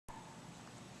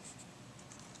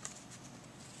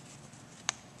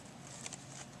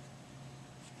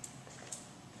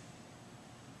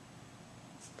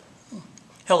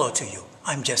Hello to you.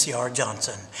 I'm Jessie R.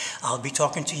 Johnson. I'll be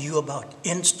talking to you about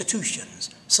institutions,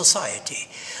 society,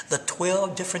 the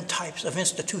 12 different types of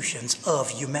institutions of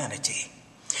humanity.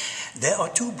 There are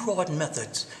two broad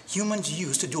methods humans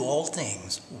use to do all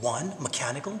things. One,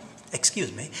 mechanical,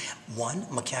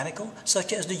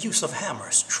 such as the use of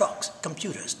hammers, trucks,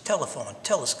 computers, telephone,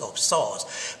 telescopes,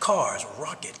 saws, cars,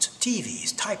 rockets,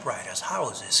 TVs, typewriters,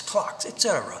 houses, clocks,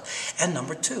 etc. And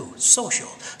number two, social,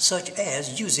 such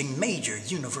as using major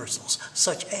universals,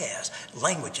 such as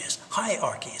languages,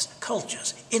 hierarchies,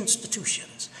 cultures,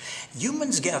 institutions.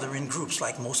 Humans gather in groups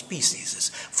like most species,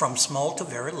 from small to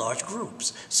very large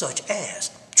groups, such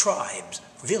as tribes,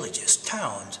 villages,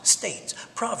 towns, states,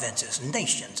 provinces,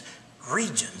 nations,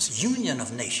 regions, union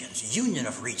of nations, union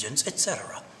of regions,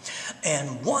 etc.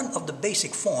 And one of the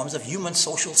basic forms of human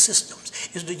social systems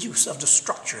is the use of the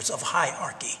structures of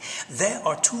hierarchy. There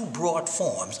are two broad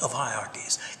forms of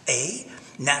hierarchies: A,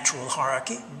 natural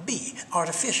hierarchy; B,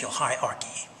 artificial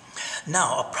hierarchy.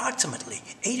 Now, approximately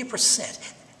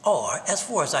 80% are, as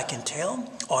far as I can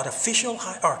tell, artificial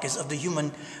hierarchies of the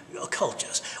human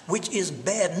cultures, which is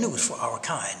bad news for our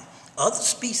kind. Other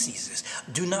species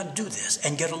do not do this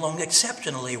and get along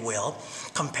exceptionally well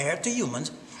compared to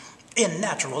humans in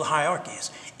natural hierarchies.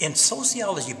 In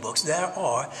sociology books, there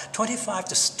are 25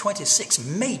 to 26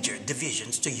 major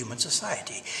divisions to human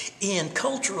society. In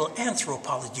cultural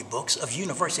anthropology books of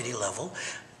university level,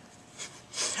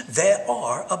 there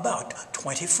are about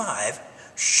 25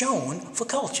 shown for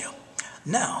culture.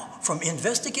 Now, from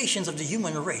investigations of the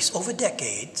human race over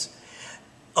decades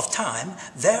of time,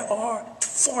 there are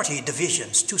 40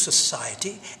 divisions to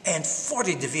society and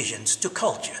 40 divisions to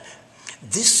culture.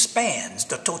 This spans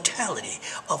the totality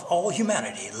of all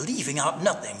humanity, leaving out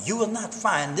nothing. You will not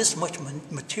find this much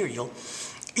material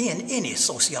in any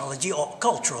sociology or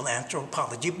cultural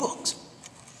anthropology books.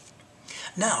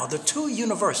 Now, the two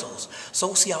universals,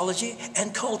 sociology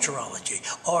and culturology,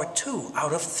 are 2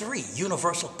 out of 3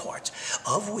 universal parts,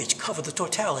 of which cover the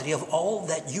totality of all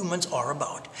that humans are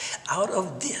about. Out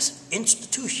of this,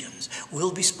 institutions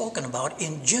will be spoken about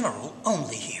in general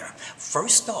only here.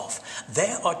 First off,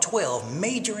 there are 12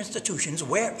 major institutions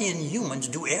wherein humans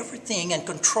do everything and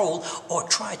control or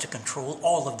try to control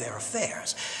all of their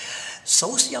affairs.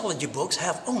 Sociology books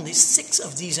have only 6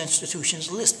 of these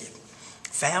institutions listed: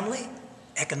 family,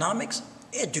 economics,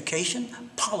 education,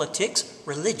 politics,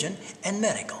 religion, and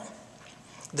medical.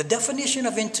 The definition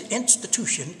of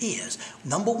institution is: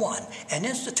 number 1, an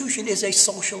institution is a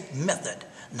social method;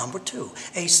 number 2,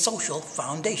 a social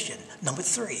foundation; number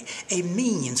 3, a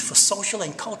means for social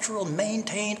and cultural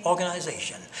maintained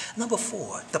organization; number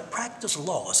 4, the practice,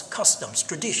 laws, customs,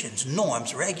 traditions,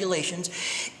 norms, regulations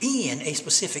in a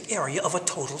specific area of a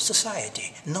total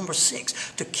society; number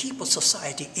 6, to keep a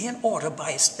society in order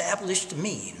by established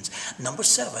means; number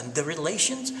 7, the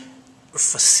relations,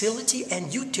 facility,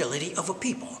 and utility of a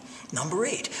people; number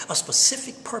 8, a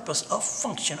specific purpose of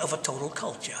function of a total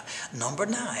culture; number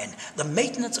 9, the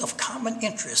maintenance of common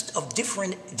interest of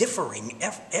differing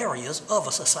areas of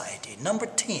a society; number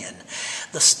 10,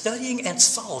 the studying and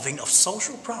solving of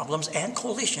social problems and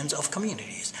coalitions of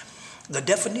communities. The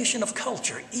definition of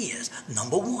culture is: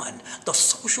 number 1, the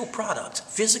social products,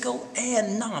 physical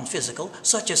and non-physical,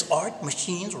 such as art,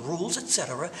 machines, rules,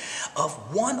 etc., of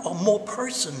one or more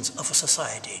persons of a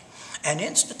society. An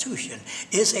institution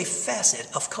is a facet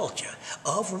of culture,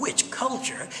 of which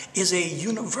culture is a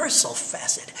universal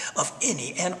facet of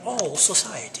any and all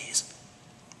societies.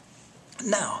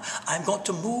 Now, I'm going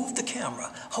to move the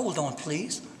camera. Hold on,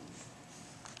 please.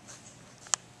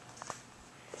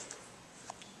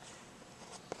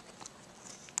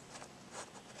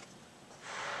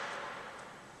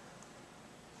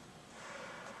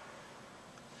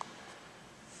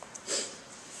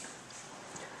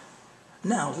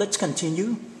 Now, let's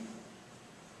continue.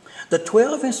 The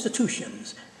 12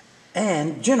 institutions,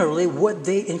 and generally what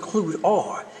they include,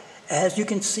 are, as you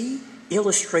can see,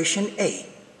 illustration A.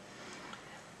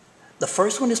 The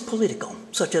first one is political,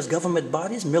 such as government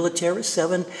bodies, military,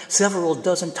 several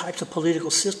dozen types of political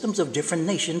systems of different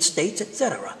nations, states,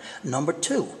 etc. Number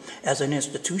 2, as an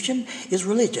institution, is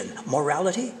religion,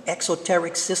 morality,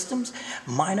 exoteric systems,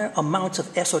 minor amounts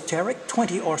of esoteric,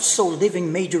 20 or so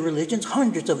living major religions,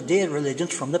 hundreds of dead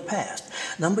religions from the past.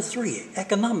 Number 3,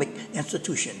 economic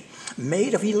institution,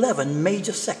 made of 11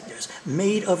 major sectors,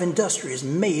 made of industries,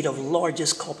 made of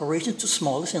largest corporations to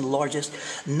smallest and largest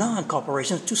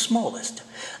non-corporations to smallest.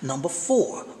 Number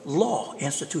 4, law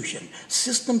institution,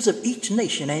 systems of each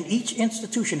nation and each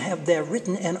institution have their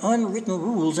written and unwritten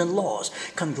rules and laws,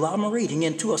 conglomerating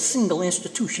into a single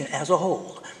institution as a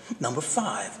whole. Number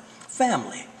 5,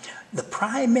 family, the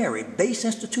primary base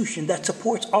institution that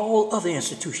supports all other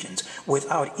institutions.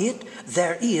 Without it,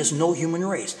 there is no human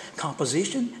race.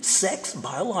 Composition, sex,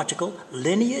 biological,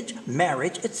 lineage,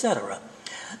 marriage, etc.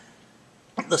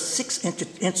 The sixth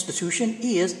institution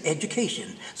is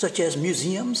education, such as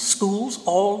museums, schools,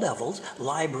 all levels,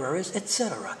 libraries,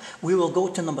 etc. We will go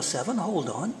to number 7. Hold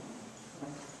on.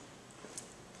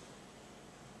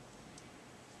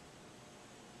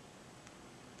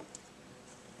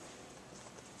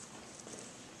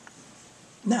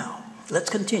 Now, let's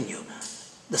continue.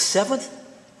 The 7th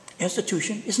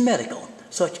institution is medical,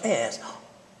 such as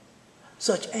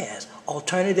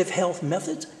alternative health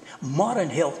methods, modern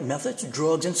health methods,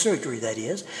 drugs and surgery, that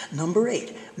is. Number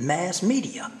 8, mass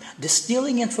media,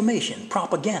 distilling information,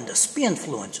 propaganda,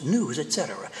 spin-fluence, news,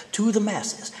 etc., to the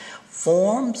masses.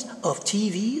 Forms of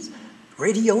TVs,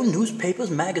 radio, newspapers,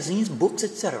 magazines, books,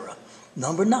 etc.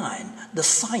 Number 9, the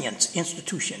science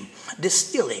institution,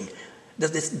 distilling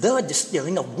the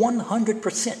distilling of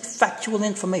 100% factual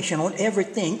information on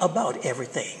everything about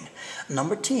everything.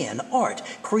 Number 10, art,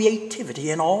 creativity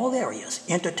in all areas,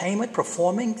 entertainment,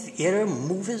 performing, theater,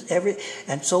 movies,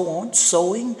 and so on,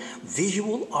 sewing,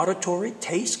 visual, auditory,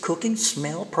 taste, cooking,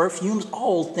 smell, perfumes,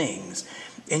 all things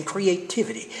in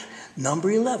creativity. Number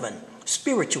 11,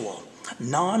 spiritual,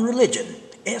 non-religion,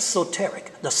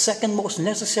 esoteric, the second most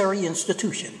necessary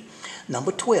institution.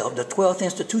 Number 12, the 12th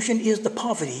institution is the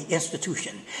poverty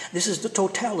institution. This is the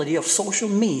totality of social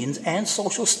means and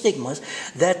social stigmas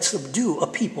that subdue a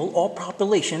people or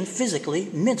population physically,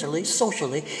 mentally,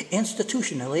 socially,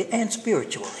 institutionally, and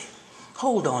spiritually.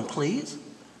 Hold on, please.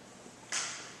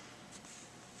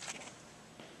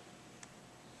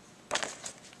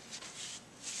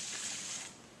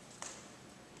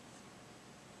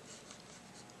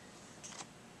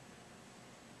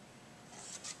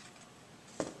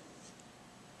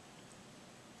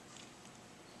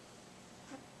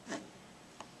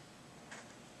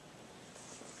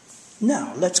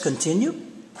 Now, let's continue.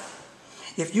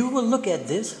 If you will look at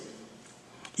this,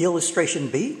 illustration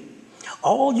B,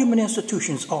 all human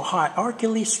institutions are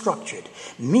hierarchically structured,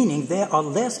 meaning there are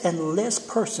less and less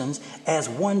persons as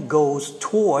one goes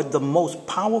toward the most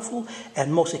powerful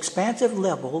and most expansive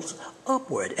levels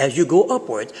upward, as you go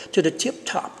upward to the tip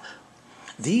top.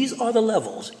 These are the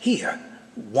levels here,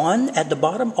 1 at the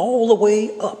bottom all the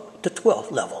way up to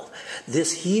 12th level.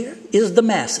 This here is the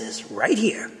masses, right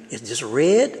here. It's this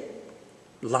red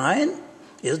line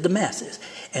is the masses,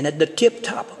 and at the tip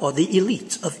top are the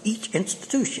elites of each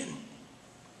institution.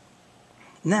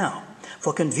 Now,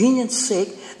 for convenience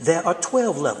sake, there are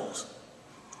 12 levels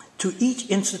to each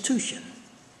institution.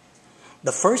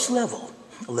 The first level,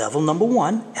 level number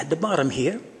 1, at the bottom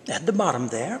here, at the bottom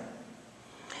there,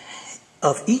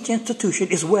 of each institution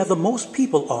is where the most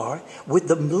people are with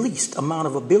the least amount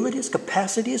of abilities,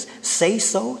 capacities,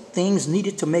 say-so, things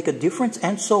needed to make a difference,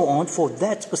 and so on for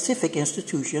that specific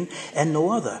institution and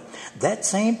no other. That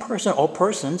same person or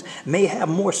persons may have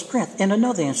more strength in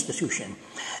another institution.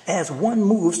 As one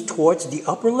moves towards the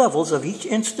upper levels of each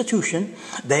institution,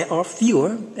 there are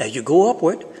fewer, as you go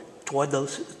upward, toward the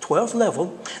 12th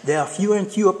level, there are fewer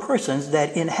and fewer persons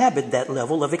that inhabit that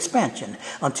level of expansion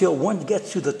until one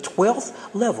gets to the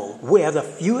 12th level where the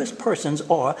fewest persons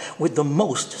are with the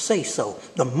most say-so,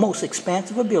 the most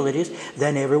expansive abilities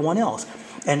than everyone else.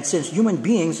 And since human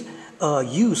beings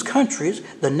use countries,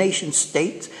 the nation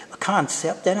states, a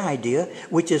concept, an idea,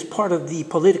 which is part of the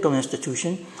political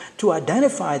institution, to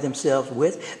identify themselves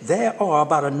with, there are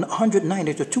about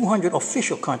 190 to 200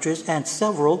 official countries and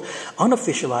several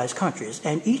unofficialized countries.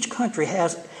 And each country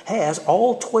has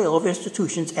all 12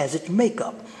 institutions as its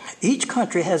makeup. Each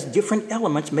country has different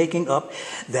elements making up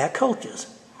their cultures.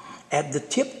 At the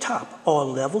tip top, or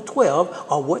level 12,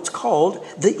 are what's called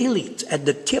the elites. At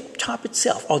the tip top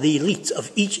itself are the elites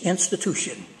of each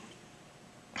institution.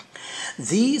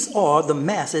 These are the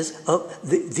masses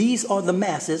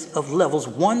of levels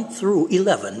 1 through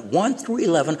 11. 1 through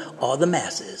 11 are the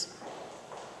masses.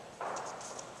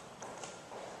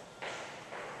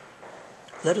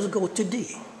 Let us go to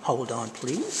D. Hold on,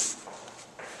 please.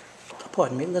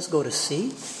 Pardon me. Let's go to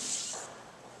C.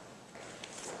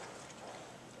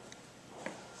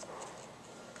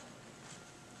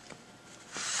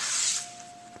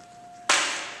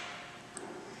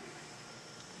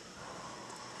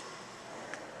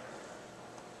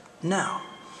 Now,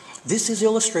 this is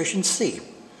illustration C.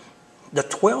 The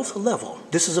 12th level,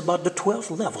 this is about the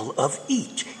 12th level of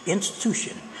each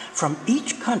institution, from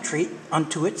each country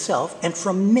unto itself and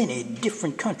from many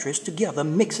different countries together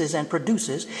mixes and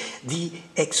produces the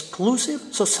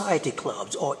exclusive society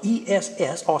clubs, or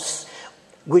ESS, or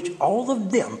which all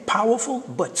of them powerful,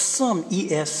 but some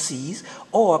ESCs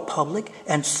are public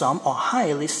and some are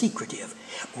highly secretive,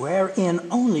 wherein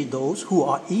only those who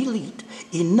are elite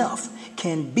enough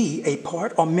can be a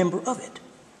part or member of it.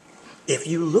 If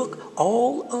you look,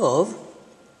 all of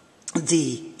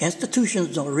the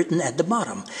institutions are written at the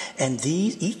bottom, and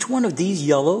each one of these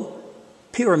yellow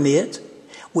pyramids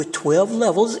with 12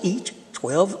 levels each,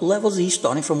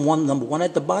 starting from number 1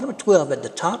 at the bottom, 12 at the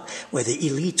top, where the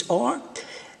elites are.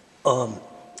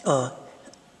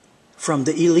 From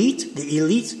the elites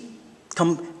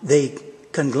they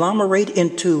conglomerate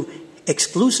into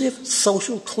exclusive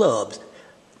social clubs.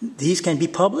 These can be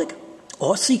public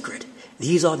or secret.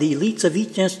 These are the elites of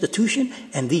each institution,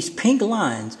 and these pink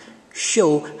lines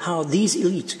show how these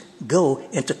elites go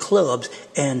into clubs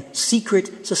and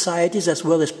secret societies as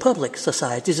well as public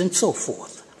societies and so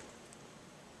forth.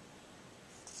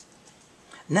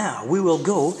 Now we will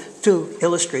go to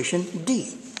illustration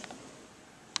D.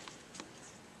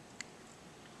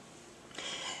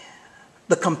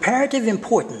 The comparative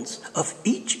importance of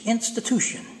each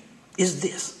institution is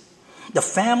this. The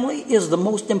family is the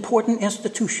most important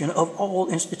institution of all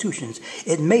institutions.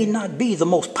 It may not be the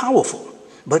most powerful,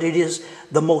 but it is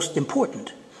the most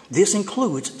important. This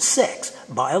includes sex,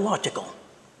 biological,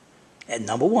 at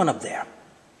number 1 up there.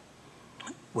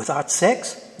 Without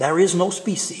sex, there is no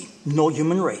species, no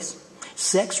human race.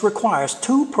 Sex requires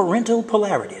 2 parental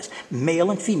polarities,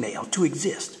 male and female, to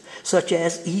exist, such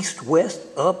as east, west,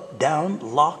 up, down,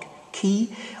 lock,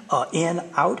 key, in,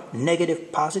 out,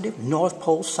 negative, positive, north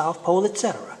pole, south pole,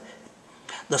 etc.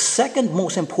 The second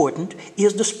most important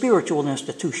is the spiritual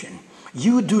institution.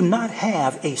 You do not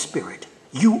have a spirit.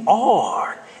 You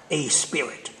are a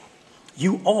spirit.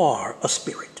 You are a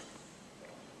spirit.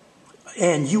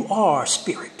 And you are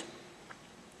spirit.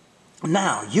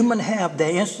 Now, humans have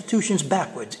their institutions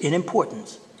backwards in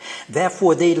importance.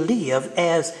 Therefore, they live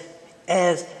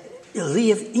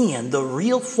live in the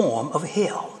real form of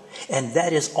hell, and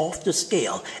that is off the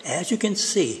scale. As you can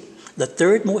see, the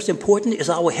third most important is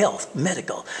our health,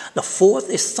 medical. The fourth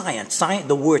is science.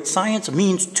 The word science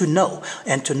means to know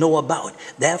and to know about.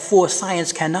 Therefore,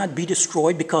 science cannot be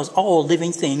destroyed because all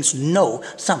living things know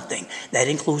something. That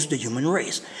includes the human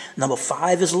race. Number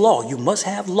 5 is law. You must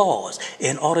have laws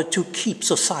in order to keep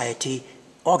society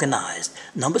organized.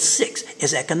 Number 6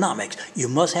 is economics. You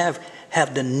must have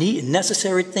the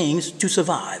necessary things to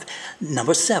survive.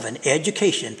 Number 7,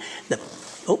 education.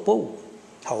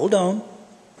 Hold on.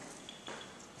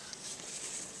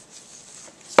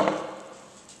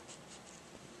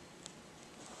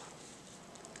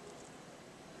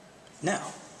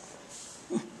 Now,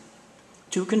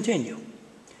 to continue.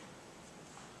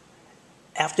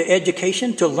 After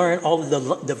education, to learn all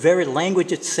of the very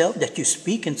language itself that you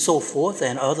speak and so forth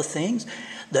and other things.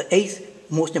 The 8th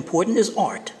most important is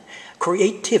art,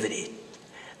 creativity.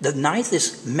 The 9th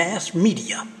is mass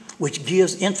media, which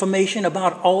gives information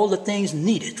about all the things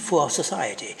needed for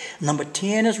society. Number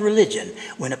 10 is religion.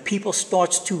 When a people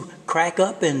starts to crack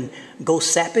up and go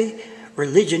sappy,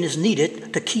 religion is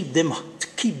needed to keep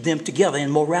them together in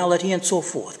morality and so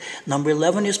forth. Number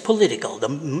 11 is political.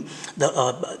 Number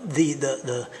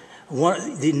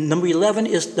 11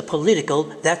 is the political.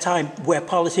 That's where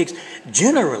politics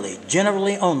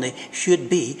generally only should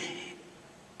be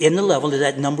in the level is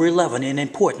at number 11 in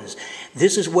importance.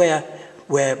 This is where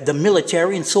the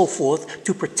military and so forth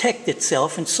to protect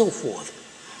itself and so forth.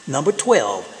 Number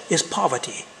 12 is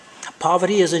poverty.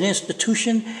 Poverty is an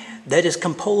institution that is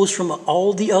composed from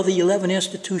all the other 11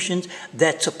 institutions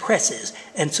that suppresses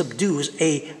and subdues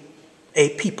a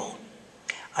people.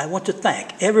 I want to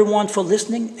thank everyone for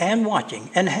listening and watching,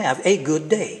 and have a good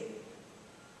day.